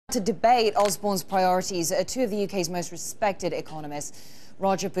To debate Osborne's priorities, two of the UK's most respected economists,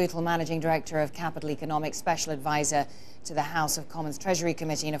 Roger Bootle, Managing Director of Capital Economics, Special Advisor to the House of Commons Treasury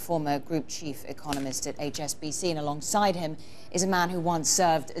Committee and a former Group Chief Economist at HSBC, and alongside him is a man who once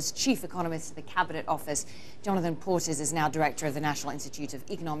served as Chief Economist at the Cabinet Office. Jonathan Portes is now Director of the National Institute of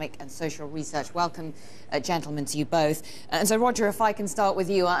Economic and Social Research. Welcome, gentlemen, to you both. And so, Roger, if I can start with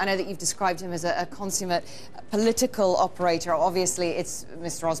you, I know that you've described him as a consummate political operator. Obviously, it's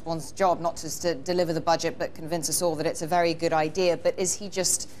Mr. Osborne's job not just to deliver the budget, but convince us all that it's a very good idea. But is he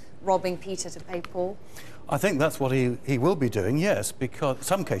just robbing Peter to pay Paul? I think that's what he will be doing, yes, because in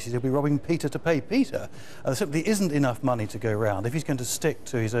some cases he'll be robbing Peter to pay Peter. There simply isn't enough money to go around. If he's going to stick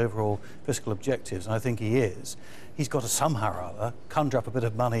to his overall fiscal objectives, and I think he is, he's got to somehow or other conjure up a bit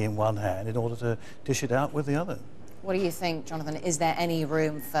of money in one hand in order to dish it out with the other. What do you think, Jonathan? Is there any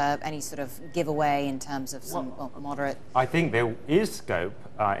room for any sort of giveaway in terms of some moderate? I think there is scope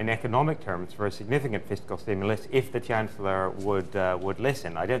in economic terms for a significant fiscal stimulus if the Chancellor would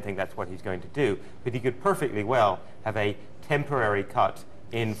listen. I don't think that's what he's going to do, but he could perfectly well have a temporary cut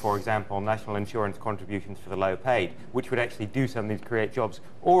in, for example, national insurance contributions for the low-paid, which would actually do something to create jobs,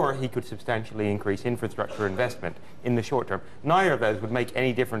 or he could substantially increase infrastructure investment in the short term. Neither of those would make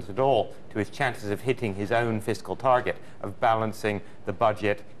any difference at all to his chances of hitting his own fiscal target of balancing the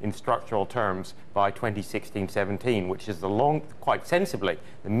budget in structural terms by 2016-17, which is quite sensibly,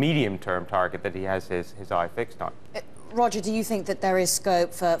 the medium-term target that he has his eye fixed on. Roger, do you think that there is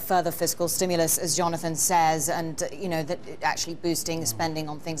scope for further fiscal stimulus, as Jonathan says, and, you know, that actually boosting spending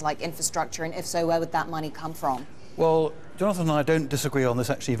on things like infrastructure? And if so, where would that money come from? Well, Jonathan and I don't disagree on this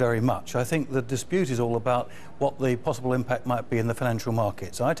actually very much. I think the dispute is all about what the possible impact might be in the financial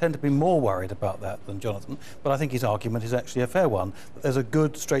markets. I tend to be more worried about that than Jonathan, but I think his argument is actually a fair one. There's a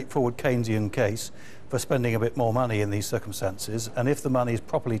good, straightforward Keynesian case for spending a bit more money in these circumstances, and if the money is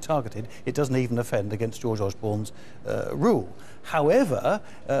properly targeted, it doesn't even offend against George Osborne's rule. However,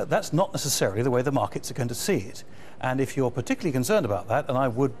 that's not necessarily the way the markets are going to see it. And if you're particularly concerned about that, and I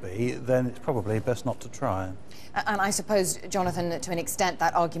would be, then it's probably best not to try. And I suppose, Jonathan, to an extent,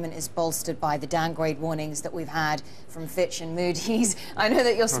 that argument is bolstered by the downgrade warnings that we've had from Fitch and Moody's. I know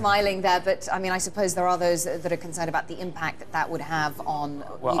that you're smiling there, but I mean, I suppose there are those that are concerned about the impact that that would have on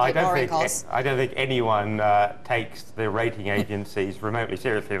UK borrowing costs. I don't think anyone takes the rating agencies remotely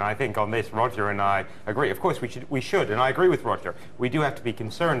seriously, and I think on this, Roger and I agree. Of course, we should, and I agree with Roger. We do have to be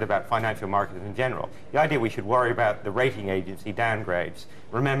concerned about financial markets in general. The idea we should worry about the rating agency downgrades.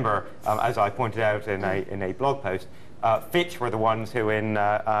 Remember, as I pointed out in a blog post, Fitch were the ones who in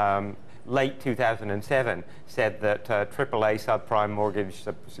late 2007 said that AAA subprime mortgage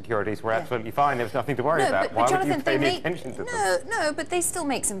securities were absolutely fine. There was nothing to worry about. Why would you pay any attention to them? No, but they still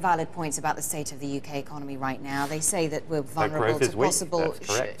make some valid points about the state of the UK economy right now. They say that we're vulnerable to possible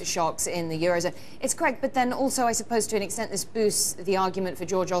shocks in the Eurozone. It's correct, but then also, I suppose, to an extent, this boosts the argument for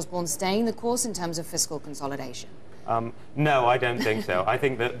George Osborne staying the course in terms of fiscal consolidation. No, I don't think so. I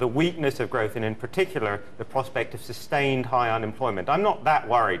think that the weakness of growth, and in particular the prospect of sustained high unemployment, I'm not that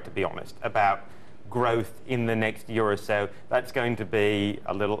worried, to be honest, about growth in the next year or so. That's going to be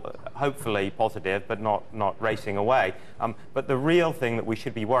a little, hopefully positive, but not racing away. But the real thing that we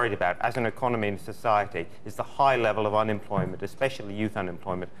should be worried about as an economy and society is the high level of unemployment, especially youth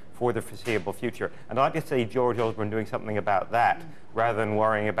unemployment, for the foreseeable future. And I'd just see George Osborne doing something about that rather than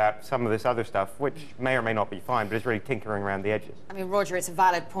worrying about some of this other stuff, which may or may not be fine, but is really tinkering around the edges. I mean, Roger, it's a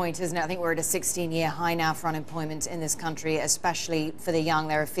valid point, isn't it? I think we're at a 16-year high now for unemployment in this country, especially for the young.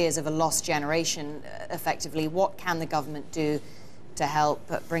 There are fears of a lost generation, effectively. What can the government do to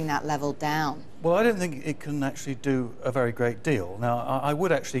help bring that level down? Well, I don't think it can actually do a very great deal. Now, I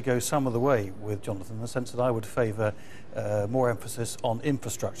would actually go some of the way with Jonathan in the sense that I would favour more emphasis on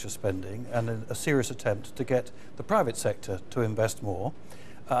infrastructure spending and a serious attempt to get the private sector to invest more.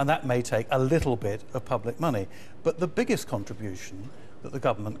 And that may take a little bit of public money. But the biggest contribution that the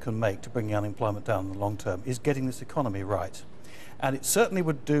government can make to bringing unemployment down in the long term is getting this economy right. And it certainly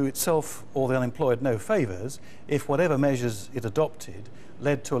would do itself or the unemployed no favours if whatever measures it adopted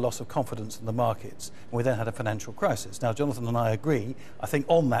led to a loss of confidence in the markets and we then had a financial crisis. Now, Jonathan and I agree. I think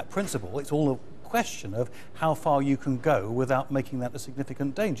on that principle, it's all a question of how far you can go without making that a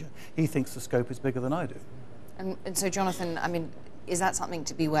significant danger. He thinks the scope is bigger than I do. And so, Jonathan, I mean, is that something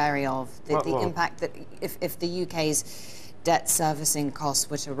to be wary of? The impact that if the UK's debt servicing costs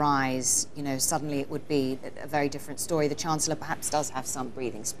were to rise, you know, suddenly it would be a very different story. The Chancellor perhaps does have some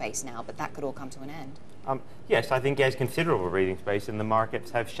breathing space now, but that could all come to an end. Yes, I think he has considerable breathing space, and the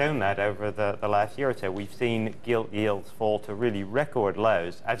markets have shown that over the last year or so. We've seen gilt yields fall to really record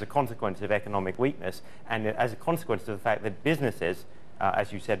lows as a consequence of economic weakness and as a consequence of the fact that businesses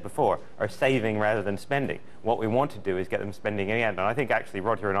as you said before, are saving rather than spending. What we want to do is get them spending again. And I think actually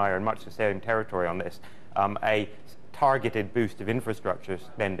Roger and I are in much the same territory on this. A targeted boost of infrastructure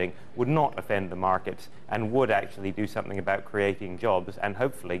spending would not offend the markets and would actually do something about creating jobs and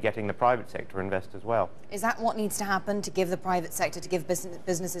hopefully getting the private sector to invest as well. Is that what needs to happen to give the private sector, to give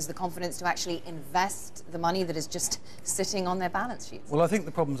businesses the confidence to actually invest the money that is just sitting on their balance sheets? Well, I think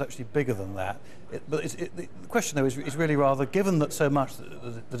the problem is actually bigger than that. The question, though, is really rather, given that so much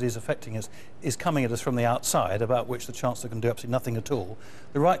that is affecting us is coming at us from the outside, about which the Chancellor can do absolutely nothing at all,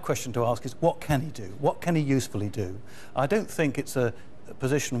 the right question to ask is, what can he do? What can he usefully do? I don't think it's a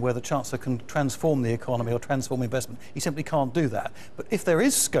position where the Chancellor can transform the economy or transform investment. He simply can't do that. But if there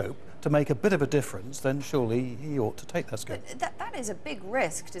is scope to make a bit of a difference, then surely he ought to take that scope. But that is a big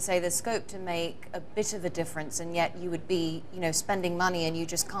risk, to say there's scope to make a bit of a difference, and yet you would be, spending money and you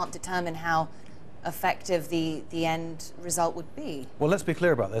just can't determine how effective the end result would be. Well, let's be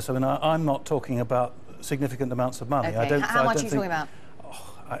clear about this. I mean, I'm not talking about significant amounts of money. Okay. How much are you talking about?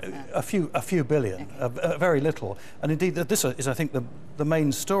 A few billion, okay. Very little. And indeed, this is, I think, the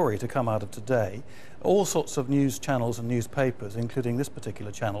main story to come out of today. All sorts of news channels and newspapers, including this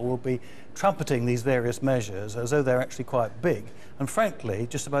particular channel, will be trumpeting these various measures as though they're actually quite big. And frankly,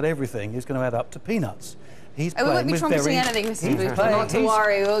 just about everything is going to add up to peanuts. We won't be trumpeting anything, Mr. Bootle, not to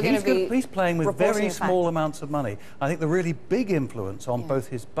worry. He's playing with very small amounts of money. I think the really big influence on both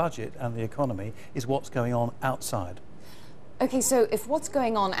his budget and the economy is what's going on outside. Okay, so if what's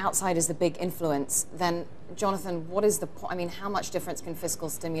going on outside is the big influence, then, Jonathan, what is the point? I mean, how much difference can fiscal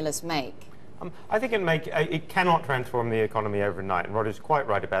stimulus make? I think it cannot transform the economy overnight, and Roger's quite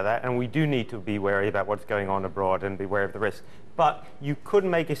right about that, and we do need to be wary about what's going on abroad and be aware of the risks. But you could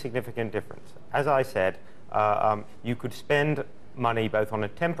make a significant difference. As I said, you could spend money both on a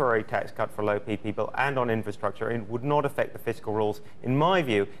temporary tax cut for low-paid people and on infrastructure, and it would not affect the fiscal rules. In my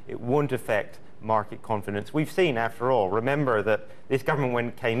view, it won't affect market confidence. We've seen, after all, remember that this government, when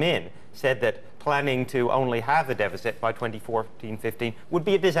it came in, said that planning to only have the deficit by 2014-15 would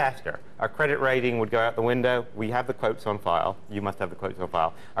be a disaster. Our credit rating would go out the window. We have the quotes on file. You must have the quotes on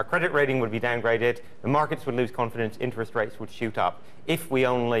file. Our credit rating would be downgraded. The markets would lose confidence. Interest rates would shoot up if we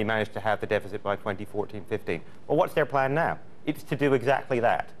only managed to have the deficit by 2014-15. Well, what's their plan now? It's to do exactly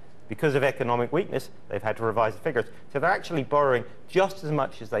that. Because of economic weakness, they've had to revise the figures. So they're actually borrowing just as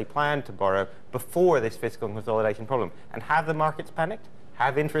much as they planned to borrow before this fiscal consolidation problem. And have the markets panicked?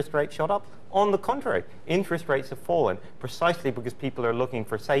 Have interest rates shot up? On the contrary, interest rates have fallen precisely because people are looking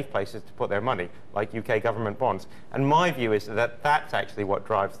for safe places to put their money, like UK government bonds. And my view is that that's actually what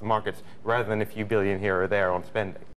drives the markets, rather than a few billion here or there on spending.